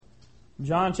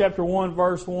John chapter 1,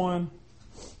 verse 1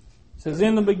 says,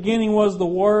 "In the beginning was the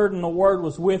Word, and the Word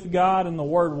was with God, and the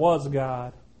Word was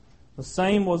God. The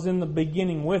same was in the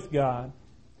beginning with God.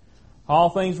 All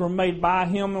things were made by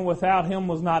Him, and without Him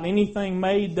was not anything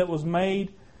made that was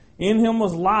made. In Him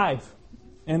was life,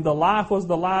 and the life was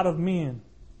the light of men.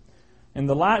 And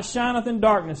the light shineth in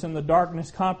darkness, and the darkness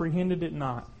comprehended it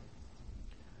not."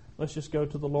 Let's just go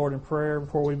to the Lord in prayer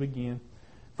before we begin.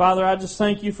 Father, I just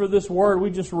thank You for this word we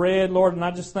just read, Lord, and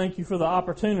I just thank You for the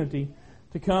opportunity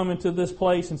to come into this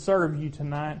place and serve You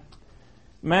tonight.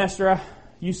 Master,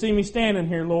 You see me standing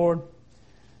here, Lord.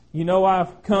 You know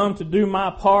I've come to do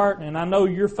my part, and I know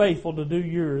You're faithful to do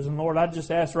Yours. And Lord, I just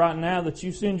ask right now that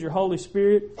You send Your Holy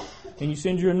Spirit and You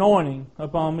send Your anointing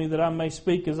upon me that I may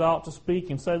speak as I ought to speak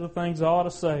and say the things I ought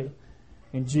to say.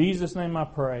 In Jesus' name I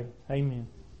pray. Amen.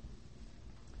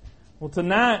 Well,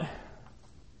 tonight,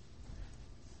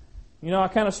 I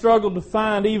kind of struggled to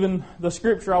find even the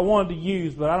scripture I wanted to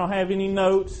use, but I don't have any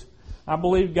notes. I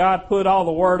believe God put all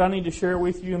the word I need to share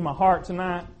with you in my heart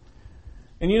tonight.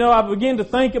 And I began to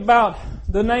think about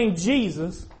the name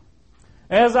Jesus.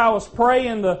 As I was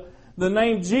praying, the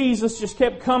name Jesus just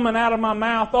kept coming out of my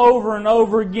mouth over and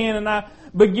over again, and I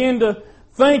began to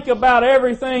think about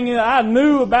everything that I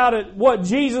knew about it, what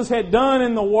Jesus had done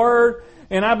in the Word,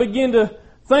 and I began to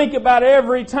think about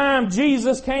every time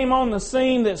Jesus came on the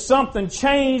scene that something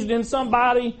changed in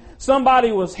somebody.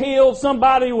 Somebody was healed.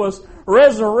 Somebody was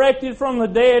resurrected from the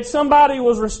dead. Somebody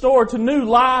was restored to new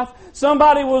life.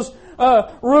 Somebody was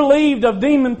relieved of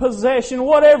demon possession.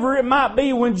 Whatever it might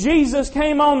be, when Jesus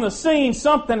came on the scene,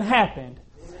 something happened.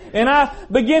 And I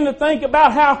begin to think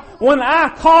about how when I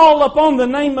call upon the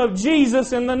name of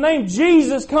Jesus and the name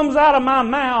Jesus comes out of my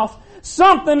mouth,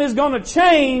 something is going to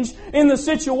change in the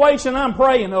situation I'm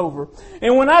praying over.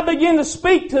 And when I begin to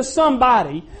speak to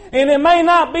somebody, and it may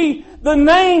not be the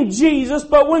name Jesus,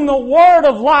 but when the Word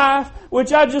of life,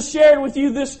 which I just shared with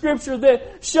you this scripture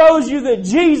that shows you that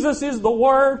Jesus is the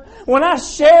Word. When I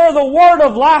share the Word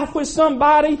of life with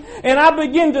somebody and I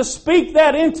begin to speak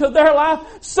that into their life,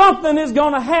 something is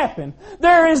going to happen.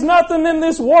 There is nothing in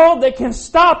this world that can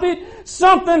stop it.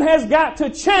 Something has got to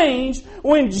change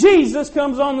when Jesus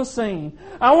comes on the scene.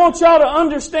 I want y'all to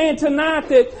understand tonight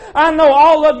that I know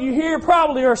all of you here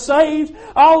probably are saved.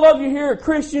 All of you here are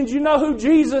Christians. You know who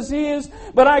Jesus is.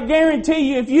 But I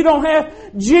guarantee you, if you don't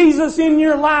have Jesus in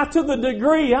your life to the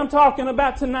degree I'm talking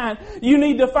about tonight, you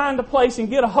need to find a place and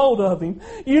get a hold of Him.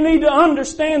 You need to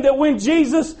understand that when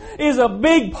Jesus is a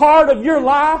big part of your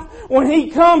life, when He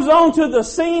comes onto the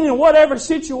scene in whatever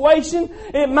situation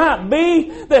it might be,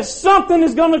 that something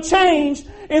is going to change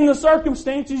in the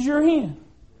circumstances you're in.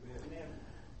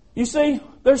 You see,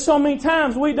 there's so many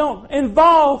times we don't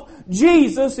involve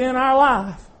Jesus in our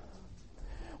life.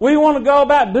 We want to go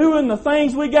about doing the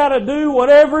things we got to do,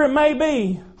 whatever it may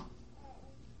be.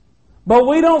 But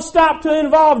we don't stop to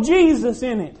involve Jesus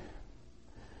in it.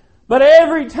 But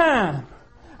every time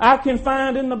I can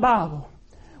find in the Bible,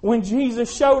 when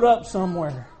Jesus showed up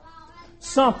somewhere,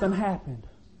 something happened.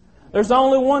 There's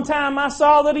only one time I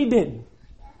saw that He didn't.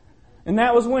 And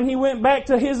that was when He went back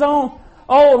to His own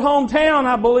old hometown,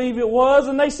 I believe it was,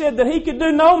 and they said that He could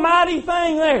do no mighty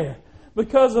thing there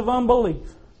because of unbelief.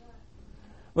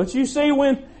 But you see,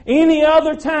 when any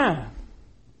other time,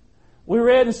 we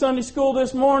read in Sunday school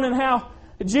this morning how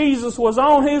Jesus was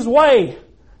on His way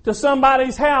to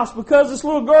somebody's house because this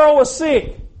little girl was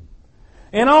sick.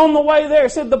 And on the way there,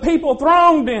 it said the people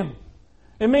thronged Him.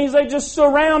 It means they just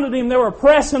surrounded Him. They were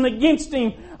pressing against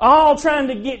Him, all trying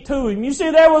to get to Him. You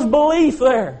see, there was belief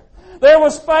there. There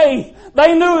was faith.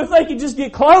 They knew if they could just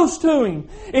get close to Him,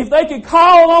 if they could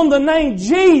call on the name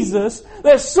Jesus,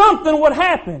 that something would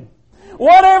happen.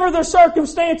 Whatever their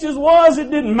circumstances was,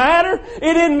 it didn't matter.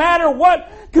 It didn't matter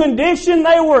what condition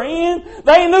they were in.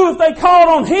 They knew if they called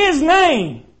on His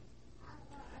name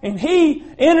and He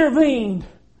intervened,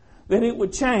 that it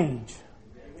would change.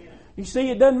 You see,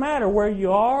 it doesn't matter where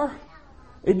you are.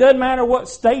 It doesn't matter what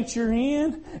state you're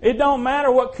in. It don't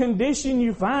matter what condition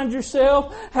you find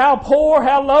yourself, how poor,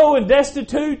 how low and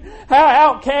destitute, how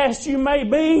outcast you may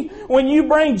be. When you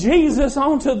bring Jesus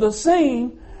onto the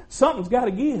scene, something's got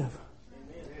to give.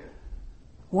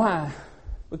 Why?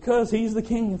 Because He's the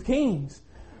King of Kings.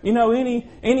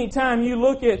 Any time you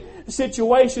look at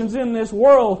situations in this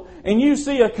world and you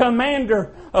see a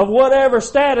commander of whatever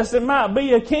status it might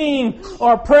be, a king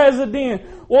or president,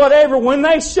 whatever, when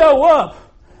they show up,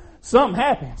 something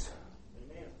happens.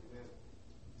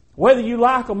 Whether you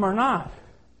like them or not.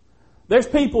 There's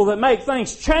people that make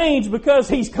things change because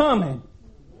He's coming.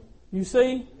 You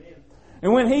see?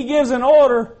 And when He gives an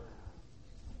order,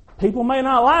 people may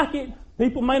not like it.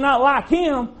 People may not like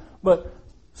Him. But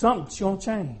something's going to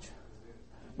change.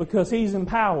 Because He's in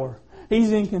power.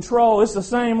 He's in control. It's the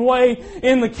same way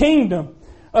in the kingdom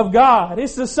of God.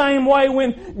 It's the same way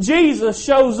when Jesus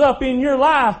shows up in your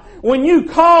life. When you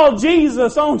call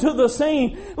Jesus onto the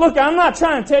scene. Look, I'm not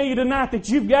trying to tell you tonight that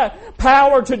you've got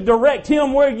power to direct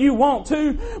Him where you want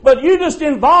to, but you just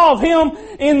involve Him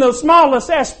in the smallest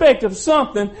aspect of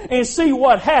something and see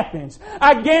what happens.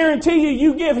 I guarantee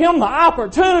you give Him the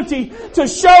opportunity to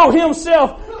show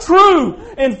Himself true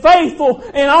and faithful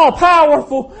and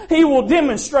all-powerful. He will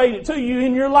demonstrate it to you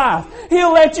in your life.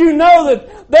 He'll let you know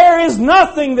that there is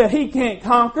nothing that He can't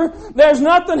conquer. There's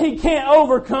nothing He can't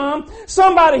overcome.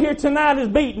 Somebody here tonight is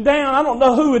beaten down. I don't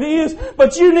know who it is,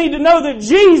 but you need to know that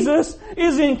Jesus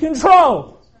is in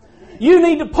control. You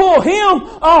need to pull Him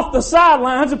off the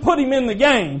sidelines and put Him in the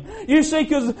game. You see,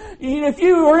 because if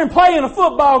you were playing a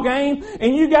football game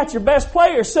and you got your best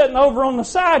player sitting over on the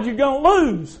side, you're going to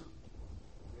lose.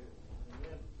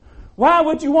 Why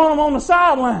would you want them on the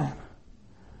sideline?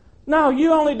 No,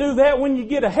 you only do that when you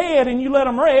get ahead and you let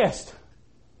them rest.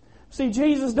 See,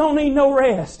 Jesus don't need no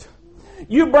rest.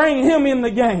 You bring Him in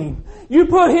the game. You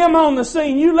put Him on the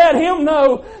scene. You let Him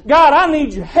know, God, I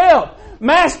need your help.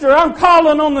 Master, I'm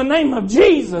calling on the name of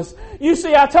Jesus. You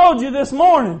see, I told you this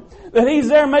morning that He's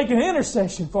there making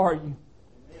intercession for you.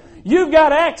 You've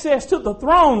got access to the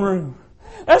throne room.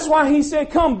 That's why He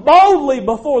said, come boldly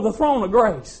before the throne of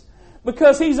grace.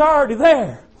 Because He's already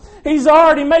there. He's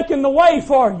already making the way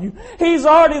for you. He's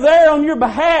already there on your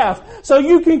behalf. So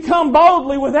you can come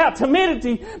boldly without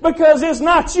timidity, because it's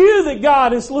not you that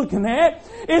God is looking at.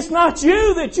 It's not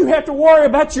you that you have to worry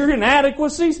about your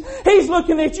inadequacies. He's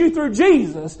looking at you through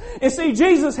Jesus. And see,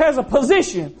 Jesus has a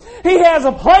position. He has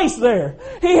a place there.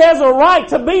 He has a right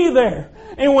to be there.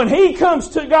 And when He comes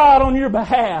to God on your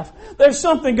behalf, there's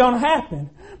something going to happen.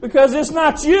 Because it's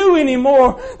not you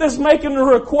anymore that's making the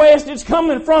request. It's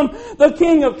coming from the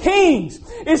King of Kings.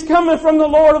 It's coming from the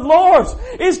Lord of Lords.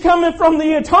 It's coming from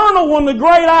the Eternal One, the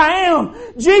great I Am,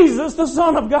 Jesus, the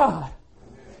Son of God.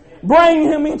 Bring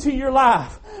Him into your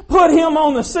life. Put Him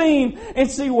on the scene and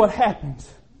see what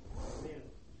happens.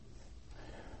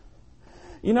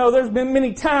 You know, there's been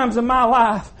many times in my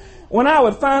life when I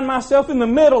would find myself in the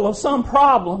middle of some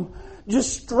problem,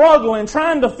 just struggling,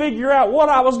 trying to figure out what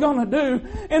I was going to do.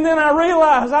 And then I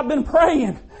realized I've been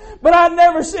praying, but I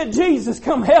never said, Jesus,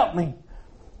 come help me.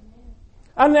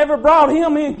 I never brought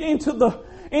Him into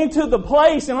the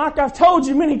place. And like I've told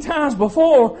you many times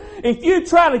before, if you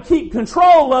try to keep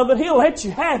control of it, He'll let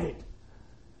you have it.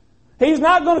 He's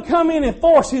not going to come in and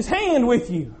force His hand with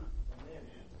you.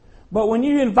 But when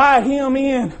you invite Him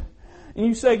in and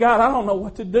you say, God, I don't know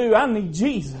what to do. I need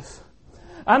Jesus.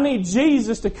 I need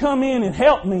Jesus to come in and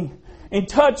help me and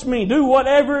touch me. Do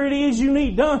whatever it is you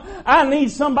need done. I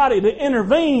need somebody to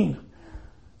intervene.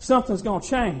 Something's going to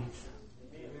change.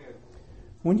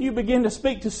 When you begin to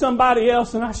speak to somebody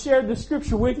else, and I shared this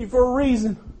scripture with you for a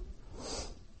reason.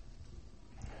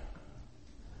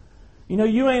 You know,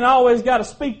 you ain't always got to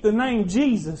speak the name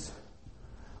Jesus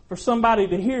for somebody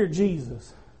to hear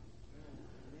Jesus.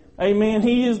 Amen.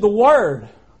 He is the Word.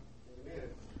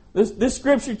 This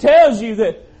scripture tells you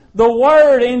that the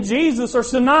Word and Jesus are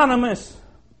synonymous.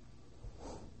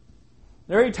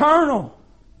 They're eternal.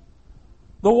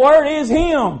 The Word is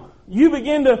Him. You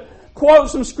begin to quote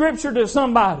some scripture to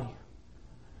somebody.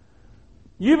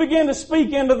 You begin to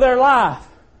speak into their life.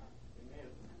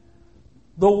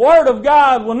 The Word of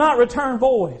God will not return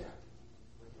void.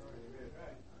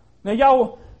 Now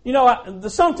y'all, you know,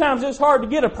 sometimes it's hard to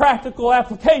get a practical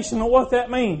application of what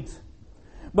that means.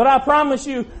 But I promise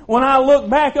you, when I look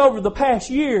back over the past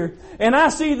year and I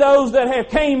see those that have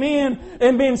came in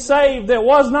and been saved that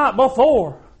was not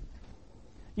before.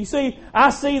 You see, I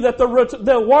see that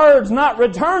the Word's not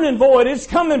returning void. It's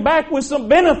coming back with some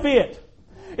benefit.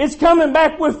 It's coming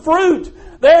back with fruit.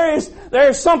 There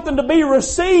is something to be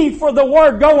received for the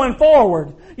Word going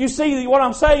forward. You see what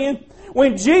I'm saying?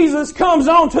 When Jesus comes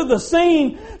onto the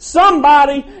scene,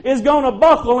 somebody is going to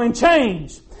buckle and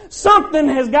change. Something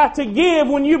has got to give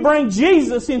when you bring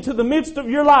Jesus into the midst of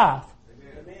your life.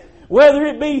 Amen. Whether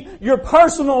it be your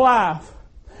personal life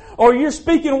or you're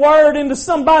speaking word into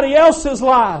somebody else's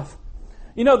life.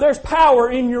 You know, there's power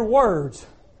in your words.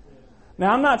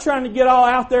 Now, I'm not trying to get all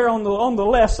out there on the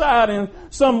left side in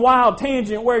some wild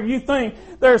tangent where you think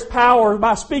there's power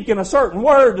by speaking a certain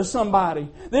word to somebody.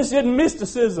 This isn't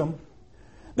mysticism.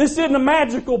 This isn't a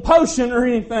magical potion or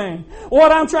anything.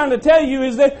 What I'm trying to tell you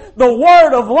is that the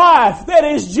Word of life, that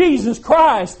is Jesus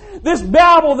Christ, this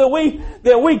Bible that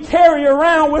we carry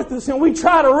around with us and we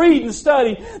try to read and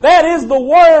study, that is the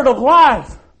Word of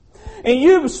life. and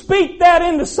you speak that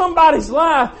into somebody's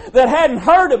life that hadn't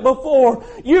heard it before,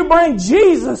 you bring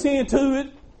Jesus into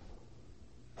it,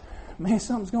 man,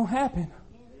 something's going to happen.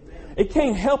 It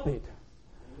can't help it.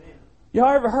 Y'all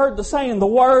ever heard the saying, the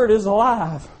Word is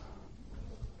alive?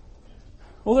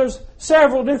 Well, there's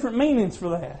several different meanings for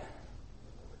that.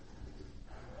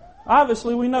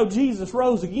 Obviously, we know Jesus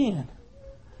rose again.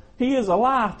 He is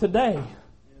alive today.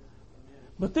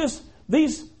 But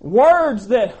these words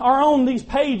that are on these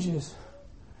pages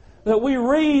that we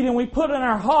read and we put in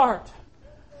our heart,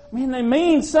 man, they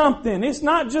mean something. It's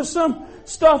not just some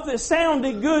stuff that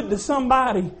sounded good to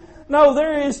somebody. No,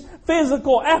 there is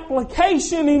physical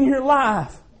application in your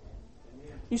life.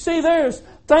 You see, there's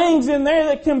things in there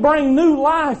that can bring new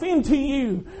life into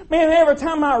you. Man, every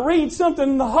time I read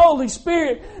something, the Holy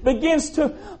Spirit begins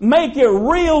to make it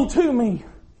real to me.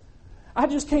 I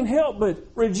just can't help but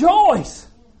rejoice.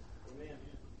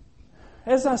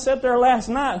 As I sat there last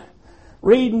night,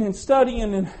 reading and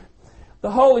studying, and the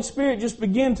Holy Spirit just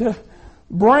began to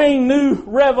bring new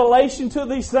revelation to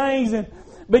these things and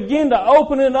begin to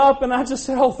open it up, and I just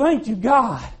said, oh, thank you,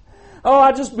 God. Oh,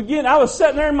 I was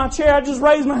sitting there in my chair, I just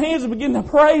raised my hands and began to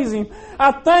praise Him.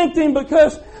 I thanked Him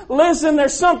because, listen,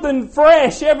 there's something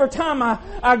fresh every time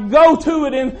I go to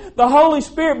it and the Holy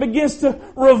Spirit begins to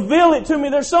reveal it to me.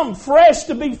 There's something fresh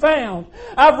to be found.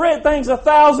 I've read things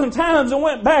 1,000 times and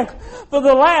went back for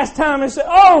the last time and said,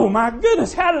 oh my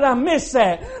goodness, how did I miss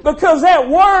that? Because that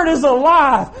Word is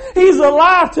alive. He's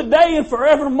alive today and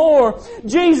forevermore.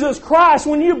 Jesus Christ,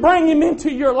 when you bring Him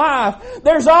into your life,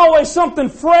 there's always something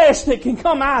fresh that can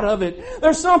come out of it.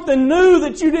 There's something new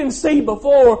that you didn't see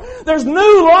before. There's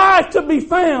new life to be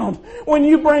found when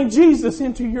you bring Jesus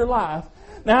into your life.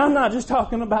 Now, I'm not just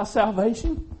talking about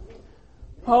salvation.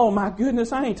 Oh my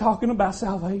goodness, I ain't talking about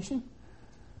salvation.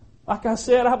 Like I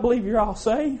said, I believe you're all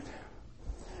saved.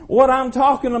 What I'm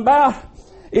talking about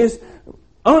is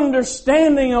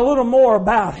understanding a little more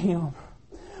about Him.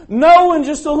 Knowing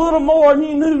just a little more than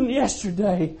you knew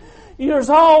yesterday. There's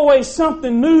always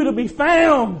something new to be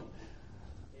found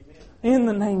in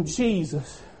the name of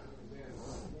Jesus.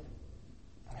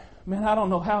 Man, I don't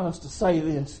know how else to say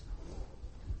this.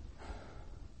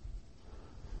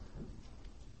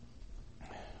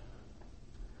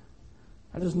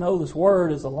 I just know this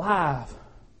Word is alive.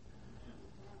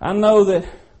 I know that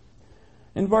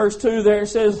in verse 2 there it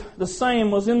says, the same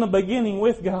was in the beginning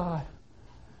with God.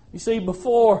 You see,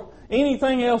 before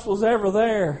anything else was ever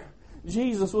there,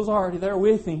 Jesus was already there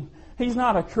with Him. He's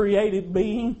not a created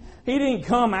being. He didn't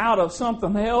come out of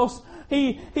something else.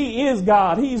 He is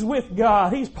God. He's with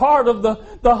God. He's part of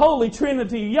the Holy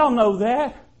Trinity. Y'all know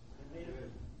that.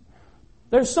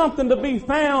 There's something to be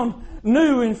found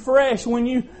new and fresh when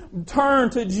you turn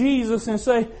to Jesus and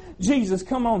say, Jesus,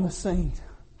 come on the scene.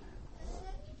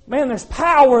 Man, there's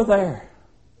power there.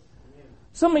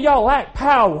 Some of y'all lack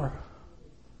power.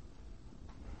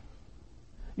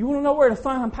 You want to know where to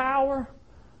find power?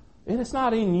 And it's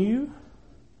not in you.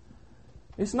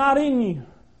 It's not in you.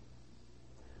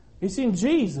 It's in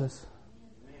Jesus.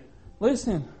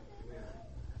 Listen,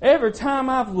 every time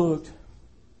I've looked,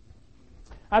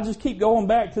 I just keep going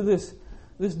back to this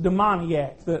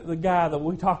demoniac, the guy that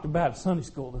we talked about at Sunday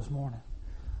school this morning.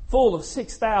 Full of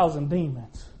 6,000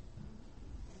 demons.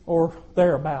 Or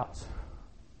thereabouts.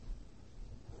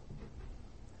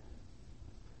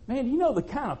 Man, do you know the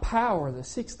kind of power that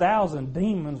 6,000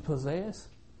 demons possess?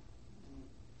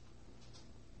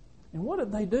 And what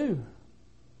did they do?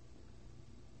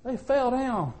 They fell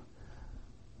down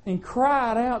and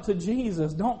cried out to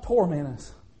Jesus, don't torment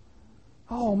us.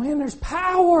 Oh man, there's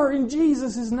power in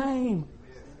Jesus' name.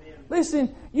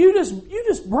 Listen, you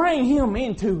just bring Him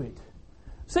into it.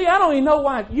 See, I don't even know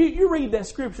why, you read that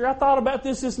scripture, I thought about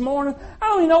this morning, I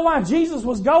don't even know why Jesus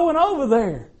was going over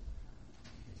there.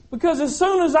 Because as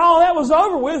soon as all that was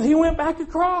over with, He went back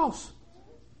across.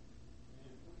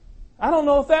 I don't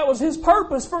know if that was His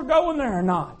purpose for going there or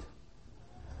not.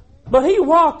 But He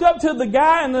walked up to the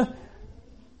guy, and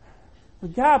the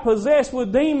guy possessed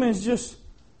with demons just,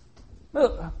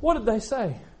 look, what did they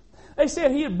say? They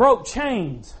said he had broke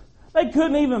chains. They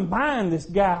couldn't even bind this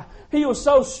guy. He was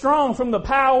so strong from the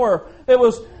power that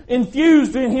was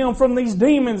infused in him from these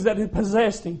demons that had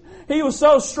possessed him. He was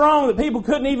so strong that people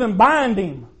couldn't even bind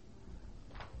him.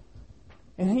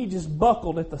 And he just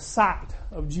buckled at the sight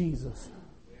of Jesus.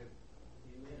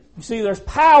 You see, there's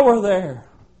power there.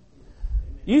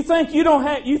 You think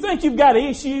you've got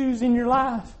issues in your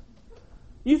life?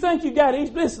 You think you've got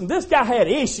issues? Listen, this guy had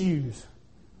issues.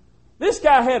 This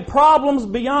guy had problems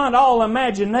beyond all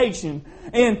imagination.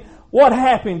 And what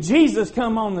happened? Jesus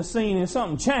come on the scene and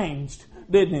something changed,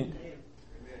 didn't it?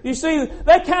 You see,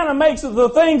 that kind of makes the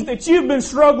things that you've been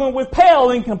struggling with pale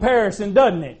in comparison,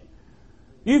 doesn't it?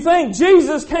 You think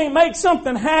Jesus can't make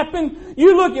something happen?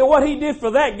 You look at what He did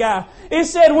for that guy. It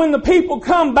said when the people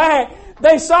come back,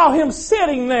 they saw him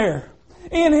sitting there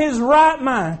in his right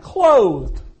mind,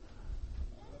 clothed.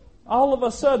 All of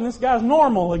a sudden, this guy's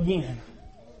normal again.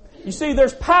 You see,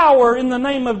 there's power in the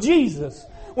name of Jesus.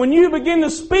 When you begin to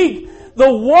speak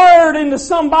the Word into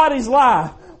somebody's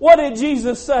life, what did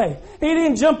Jesus say? He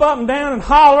didn't jump up and down and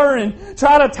holler and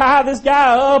try to tie this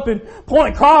guy up and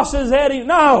point crosses at him.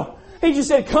 No. He just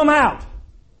said, come out.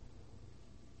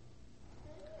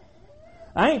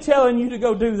 I ain't telling you to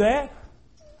go do that.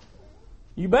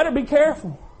 You better be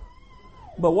careful.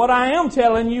 But what I am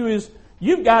telling you is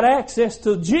you've got access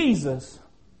to Jesus.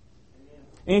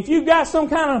 And if you've got some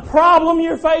kind of problem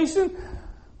you're facing,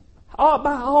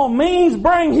 by all means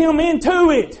bring him into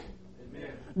it.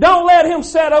 Don't let him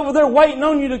sit over there waiting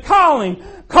on you to call him.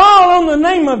 Call on the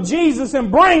name of Jesus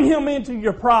and bring him into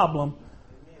your problem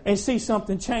and see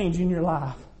something change in your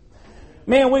life.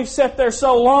 Man, we've sat there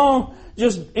so long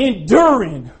just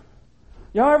enduring.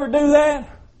 Y'all ever do that?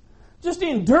 Just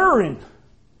enduring.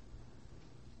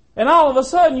 And all of a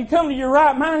sudden you come to your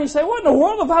right mind and you say, what in the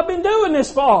world have I been doing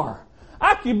this for?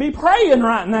 I could be praying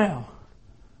right now.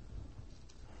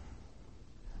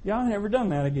 Y'all never done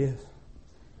that, I guess.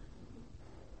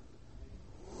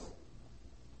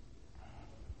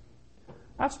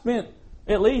 I spent,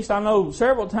 at least I know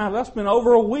several times, I spent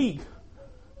over a week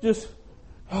just,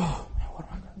 oh, man, what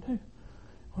am I going to do?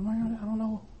 What am I going to do? I don't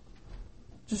know.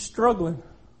 Just struggling.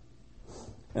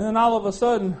 And then all of a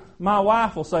sudden, my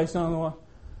wife will say something, well,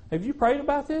 have you prayed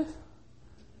about this?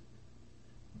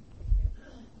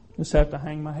 Just have to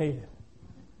hang my head.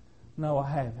 No, I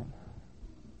haven't.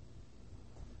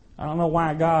 I don't know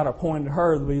why God appointed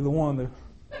her to be the one to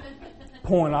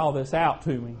point all this out to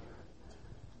me.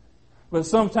 But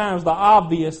sometimes the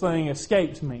obvious thing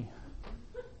escapes me.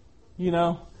 You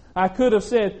know, I could have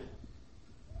said,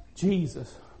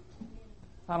 Jesus,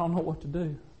 I don't know what to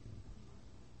do.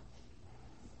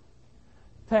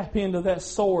 Tap into that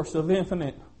source of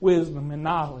infinite wisdom and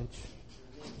knowledge.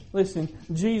 Listen,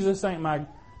 Jesus ain't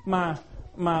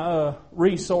my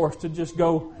resource to just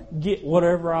go get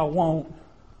whatever I want.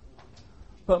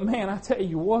 But man, I tell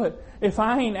you what, if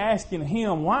I ain't asking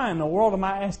Him, why in the world am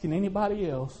I asking anybody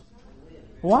else?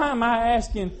 Why am I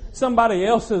asking somebody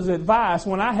else's advice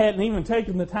when I hadn't even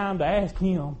taken the time to ask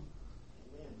Him?